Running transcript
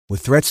With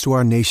threats to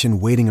our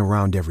nation waiting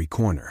around every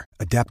corner,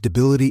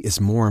 adaptability is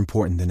more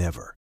important than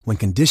ever. When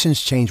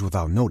conditions change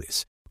without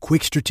notice,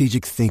 quick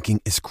strategic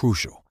thinking is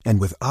crucial.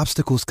 And with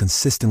obstacles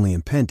consistently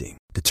impending,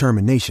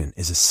 determination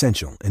is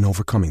essential in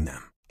overcoming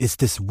them. It's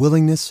this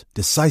willingness,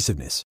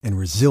 decisiveness, and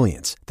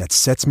resilience that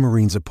sets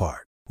Marines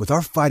apart. With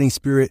our fighting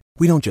spirit,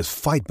 we don't just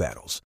fight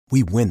battles,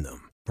 we win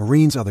them.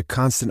 Marines are the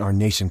constant our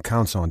nation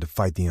counts on to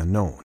fight the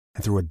unknown.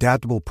 And through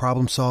adaptable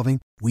problem solving,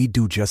 we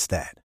do just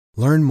that.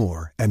 Learn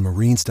more at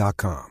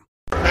marines.com.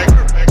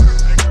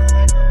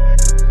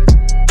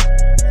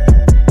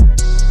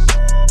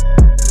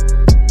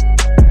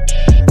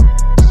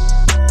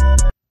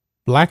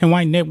 Black and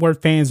White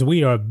Network fans,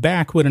 we are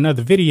back with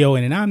another video,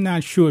 and I'm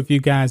not sure if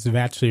you guys have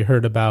actually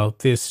heard about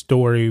this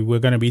story we're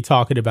going to be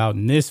talking about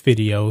in this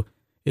video.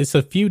 It's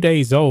a few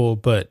days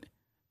old, but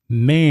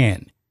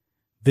man,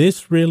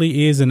 this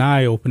really is an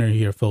eye-opener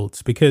here,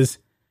 folks, because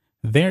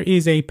there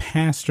is a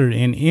pastor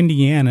in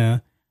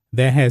Indiana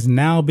that has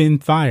now been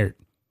fired.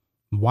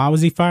 Why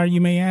was he fired,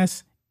 you may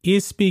ask?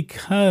 It's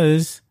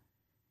because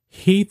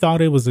he thought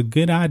it was a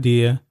good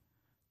idea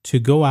to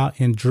go out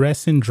and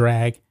dress in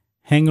drag,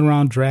 hang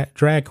around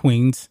drag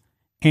queens,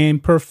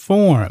 and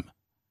perform.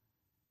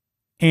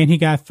 And he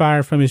got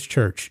fired from his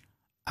church.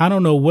 I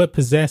don't know what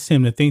possessed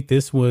him to think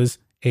this was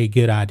a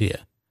good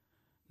idea.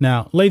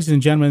 Now, ladies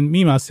and gentlemen,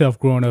 me, myself,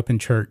 growing up in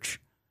church,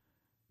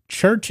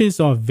 churches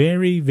are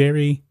very,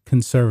 very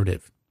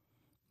conservative.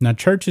 Now,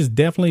 churches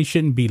definitely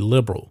shouldn't be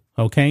liberal,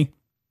 okay?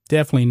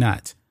 Definitely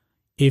not.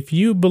 If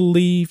you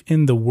believe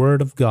in the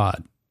Word of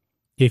God,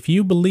 if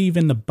you believe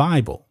in the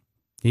Bible,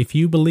 if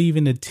you believe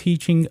in the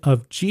teaching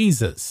of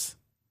Jesus,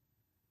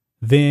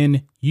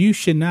 then you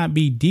should not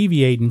be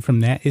deviating from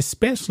that,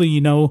 especially,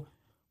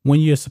 when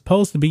you're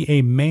supposed to be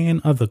a man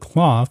of the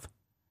cloth,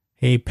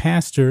 a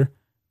pastor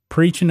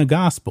preaching the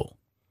gospel.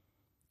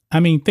 I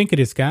mean, think of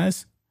this,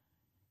 guys.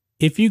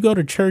 If you go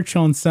to church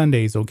on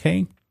Sundays,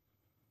 okay,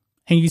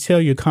 and you tell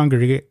your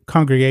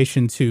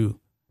congregation to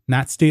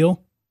not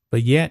steal,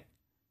 but yet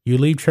you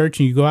leave church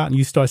and you go out and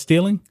you start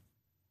stealing,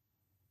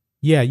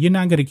 yeah, you're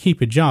not going to keep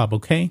a job,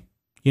 okay?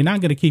 You're not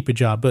going to keep a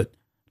job, but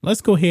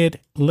let's go ahead.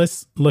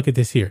 Let's look at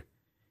this here.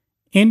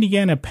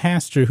 Indiana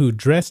pastor who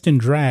dressed in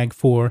drag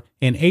for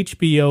an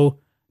HBO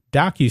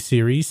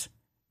docuseries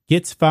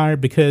gets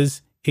fired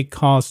because it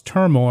caused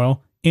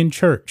turmoil in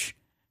church.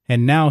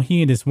 And now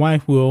he and his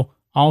wife will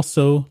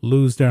also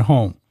lose their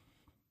home.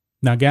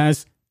 Now,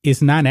 guys,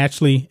 it's not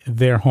actually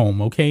their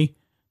home, okay?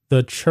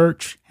 The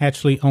church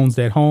actually owns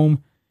that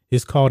home.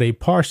 It's called a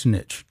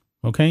parsonage,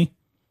 okay?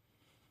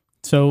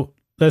 So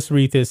let's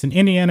read this. An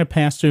Indiana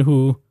pastor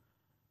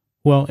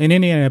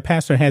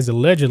has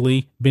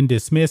allegedly been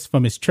dismissed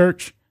from his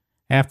church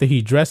after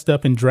he dressed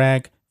up in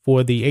drag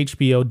for the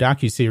HBO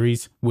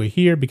docuseries We're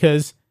Here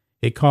because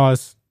it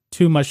caused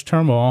too much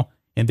turmoil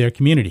in their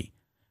community.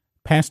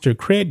 Pastor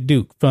Craig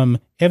Duke from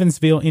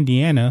Evansville,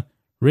 Indiana,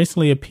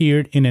 recently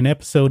appeared in an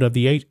episode of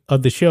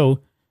the show,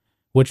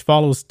 which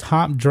follows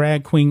top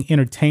drag queen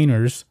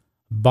entertainers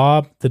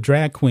Bob the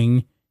Drag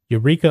Queen,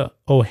 Eureka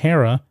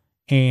O'Hara,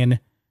 and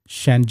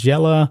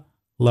Shangela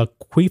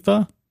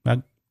Laquifa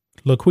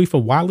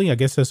Wiley, I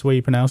guess that's the way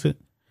you pronounce it,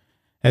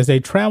 as they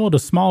travel to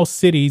small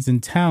cities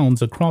and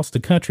towns across the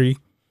country,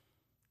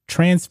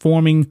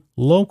 transforming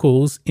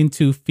locals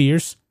into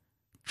fierce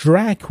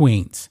drag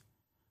queens.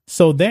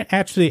 So they're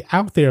actually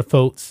out there,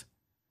 folks,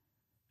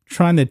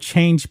 trying to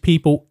change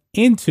people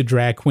into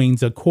drag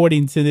queens,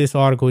 according to this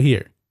article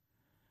here.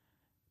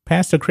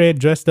 Pastor Craig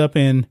dressed up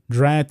in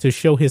drag to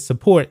show his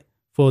support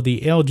for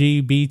the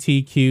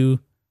LGBTQ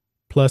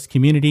plus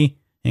community,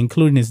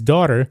 including his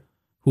daughter,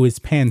 who is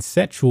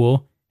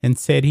pansexual, and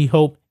said he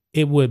hoped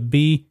it would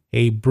be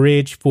a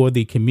bridge for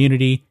the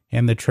community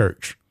and the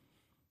church.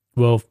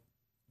 Well,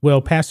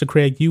 Pastor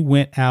Craig, you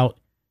went out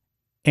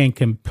and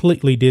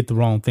completely did the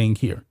wrong thing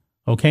here,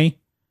 okay?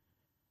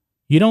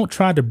 You don't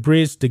try to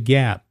bridge the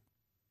gap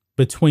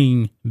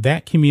between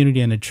that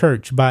community and the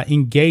church by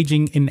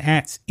engaging in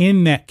acts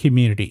in that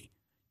community.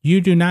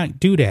 You do not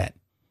do that.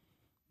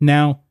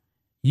 Now,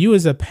 you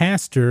as a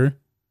pastor,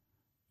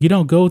 you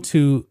don't go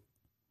to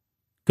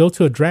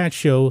a drag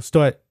show,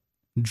 start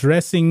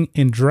dressing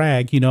in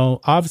drag,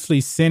 obviously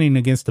sinning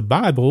against the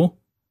Bible,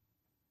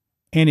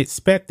 and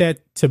expect that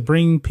to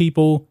bring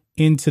people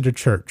into the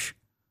church.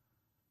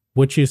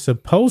 What you're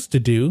supposed to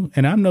do,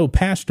 and I'm no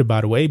pastor,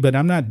 by the way, but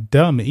I'm not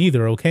dumb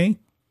either, okay?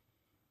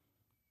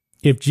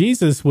 If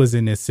Jesus was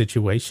in this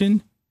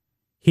situation,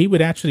 he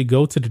would actually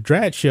go to the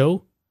drag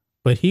show,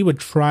 but he would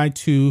try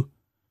to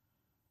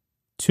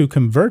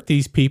convert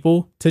these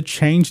people to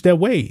change their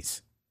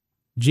ways.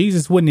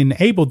 Jesus wouldn't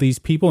enable these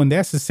people, and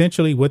that's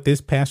essentially what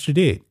this pastor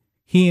did.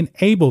 He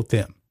enabled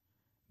them.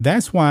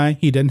 That's why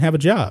he doesn't have a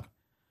job.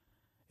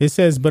 It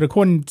says, but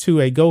according to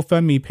a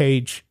GoFundMe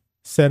page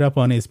set up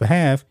on his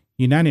behalf,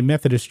 United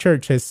Methodist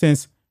Church has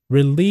since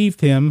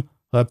relieved him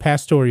of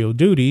pastoral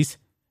duties,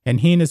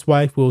 and he and his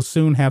wife will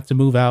soon have to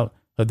move out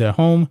of their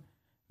home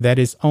that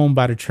is owned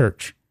by the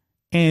church.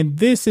 And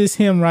this is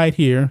him right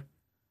here,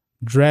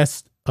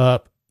 dressed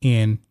up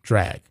in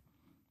drag.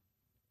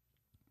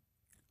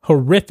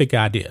 horrific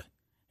idea.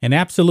 An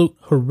absolute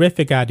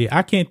horrific idea.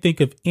 I can't think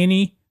of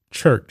any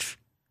church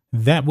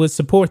that would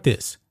support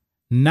this.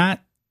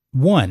 Not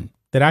one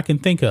that I can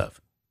think of.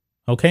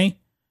 Okay?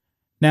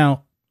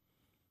 Now,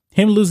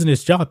 him losing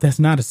his job, that's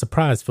not a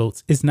surprise,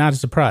 folks. It's not a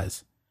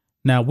surprise.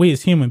 Now, we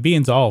as human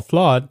beings are all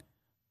flawed.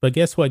 But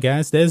guess what,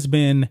 guys? There's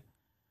been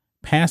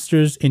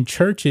pastors in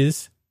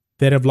churches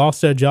that have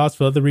lost their jobs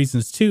for other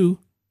reasons too.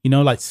 You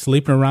know, like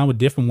sleeping around with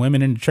different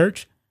women in the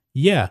church.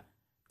 Yeah,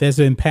 there's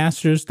been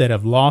pastors that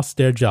have lost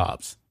their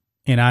jobs.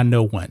 And I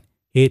know one.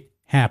 It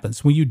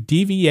happens. When you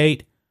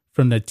deviate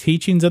from the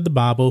teachings of the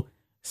Bible,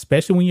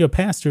 especially when you're a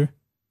pastor,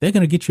 they're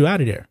going to get you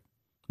out of there.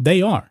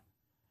 They are.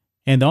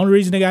 And the only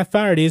reason they got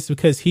fired is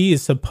because he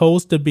is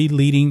supposed to be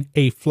leading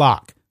a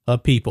flock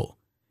of people.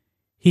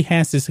 He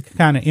has this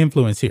kind of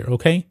influence here,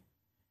 okay?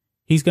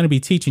 He's going to be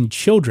teaching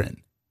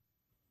children.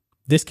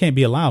 This can't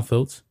be allowed,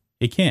 folks.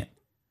 It can't.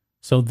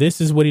 So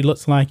this is what he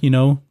looks like,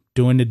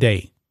 during the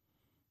day.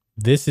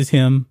 This is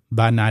him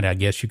by night, I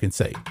guess you can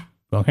say.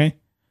 Okay?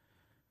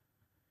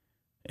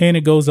 And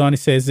it goes on. It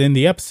says, in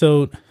the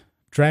episode,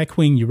 drag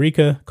queen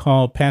Eureka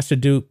called Pastor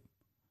Duke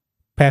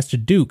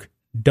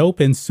dope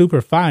and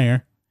super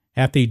fire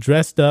after he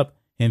dressed up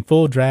in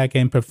full drag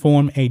and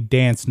performed a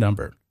dance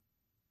number.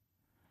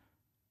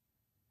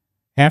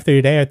 After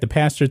it aired, the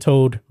pastor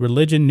told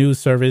Religion News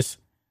Service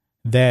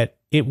that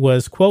it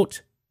was,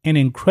 quote, an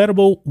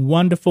incredible,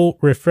 wonderful,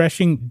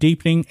 refreshing,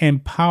 deepening,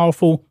 and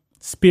powerful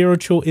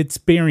spiritual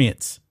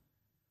experience.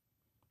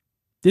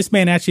 This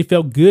man actually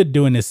felt good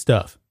doing this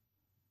stuff.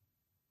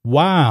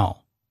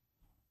 Wow.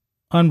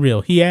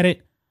 Unreal. He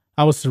added,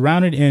 I was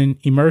surrounded and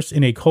immersed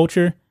in a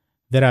culture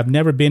that I've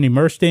never been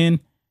immersed in.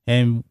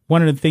 And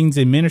one of the things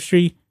in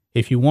ministry,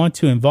 if you want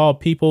to involve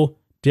people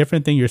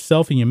different than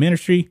yourself in your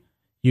ministry,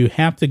 you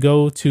have to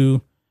go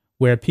to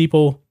where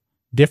people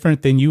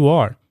different than you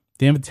are.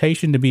 The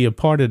invitation to be a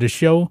part of the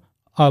show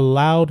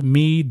allowed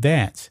me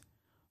that.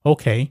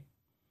 Okay.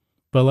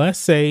 But let's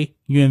say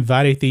you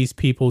invited these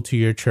people to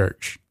your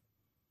church.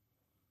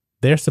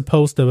 They're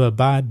supposed to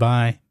abide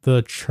by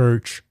the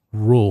church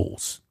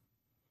rules.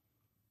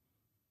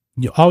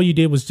 All you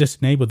did was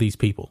just enable these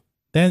people.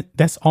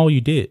 That's all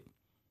you did.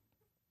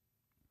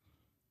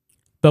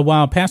 But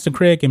while Pastor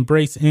Craig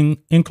embraced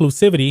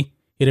inclusivity,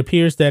 it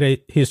appears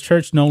that his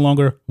church no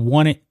longer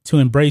wanted to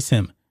embrace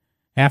him.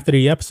 After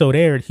the episode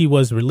aired, he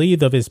was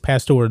relieved of his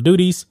pastoral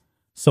duties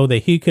so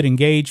that he could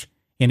engage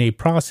in a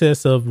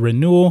process of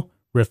renewal,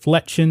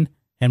 reflection,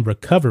 and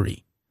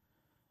recovery.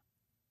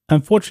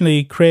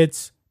 Unfortunately,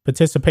 Craig's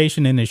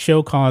participation in the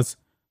show caused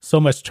so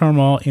much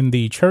turmoil in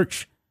the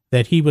church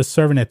that he was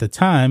serving at the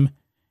time,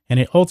 and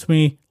it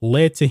ultimately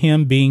led to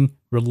him being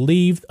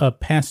relieved of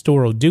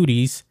pastoral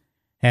duties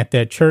at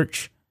that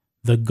church.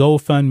 The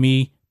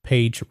GoFundMe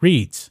page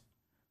reads.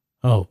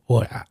 Oh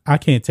boy, I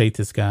can't take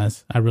this,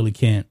 guys. I really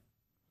can't.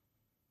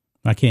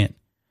 I can't.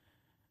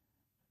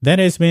 That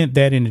has meant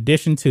that in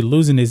addition to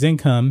losing his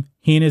income,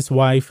 he and his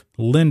wife,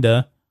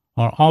 Linda,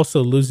 are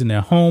also losing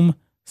their home,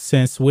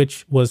 since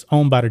which was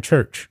owned by the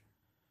church.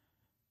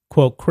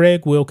 Quote,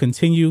 Craig will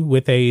continue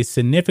with a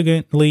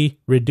significantly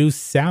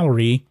reduced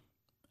salary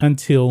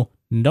until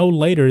no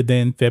later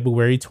than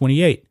February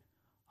 28.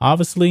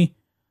 Obviously,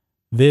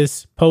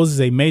 this poses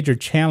a major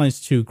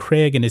challenge to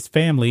Craig and his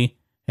family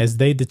as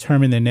they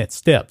determine their next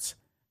steps.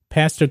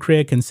 Pastor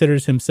Craig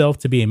considers himself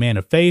to be a man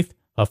of faith,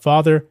 a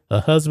father,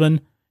 a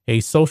husband, a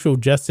social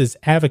justice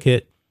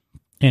advocate,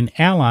 an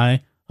ally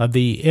of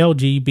the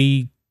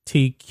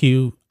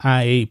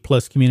LGBTQIA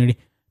plus community.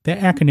 That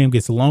acronym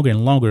gets longer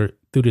and longer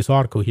through this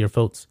article here,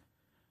 folks.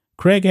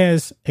 Craig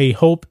has a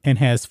hope and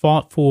has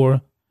fought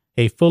for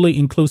a fully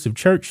inclusive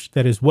church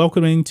that is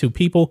welcoming to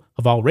people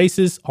of all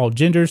races, all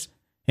genders,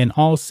 and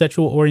all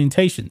sexual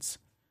orientations.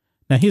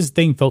 Now, here's the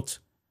thing, folks.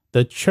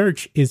 The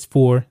church is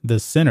for the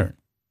sinner.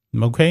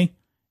 Okay?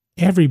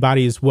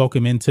 Everybody is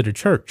welcome into the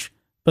church.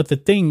 But the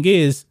thing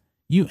is,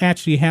 you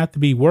actually have to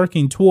be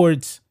working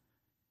towards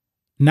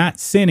not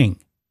sinning.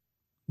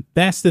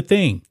 That's the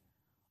thing.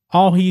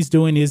 All he's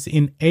doing is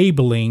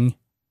enabling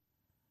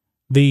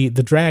the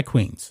drag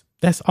queens.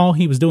 That's all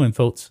he was doing,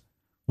 folks.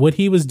 What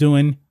he was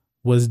doing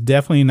was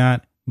definitely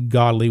not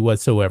godly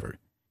whatsoever.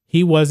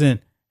 He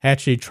wasn't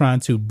actually trying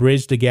to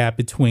bridge the gap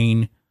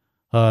between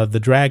the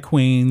drag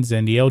queens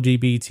and the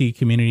LGBT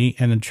community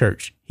and the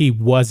church. He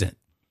wasn't.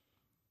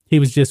 He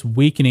was just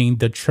weakening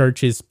the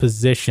church's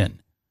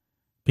position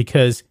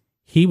because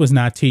he was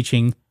not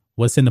teaching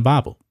what's in the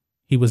Bible.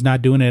 He was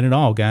not doing it at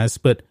all, guys.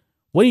 But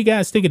what do you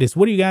guys think of this?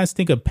 What do you guys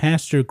think of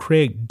Pastor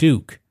Craig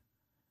Duke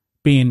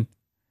being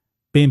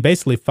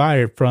basically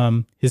fired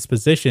from his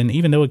position,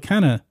 even though it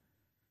kind of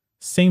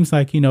seems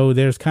like,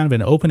 there's kind of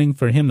an opening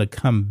for him to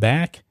come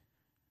back?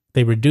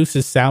 They reduce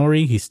his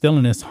salary. He's still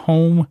in his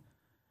home.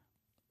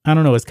 I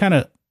don't know. It's kind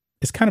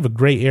of a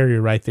gray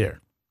area right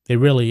there. It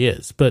really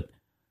is. But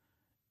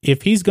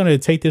if he's going to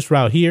take this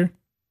route here,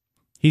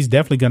 he's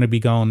definitely going to be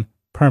gone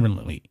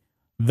permanently.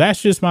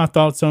 That's just my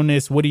thoughts on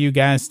this. What do you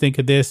guys think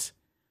of this?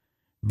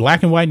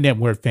 Black and White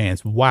Network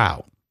fans.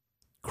 Wow.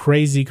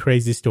 Crazy,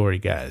 crazy story,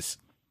 guys.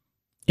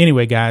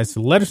 Anyway, guys,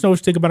 let us know what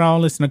you think about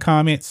all this in the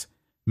comments.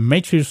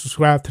 Make sure you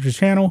subscribe to the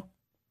channel,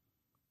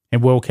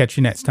 and we'll catch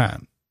you next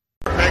time.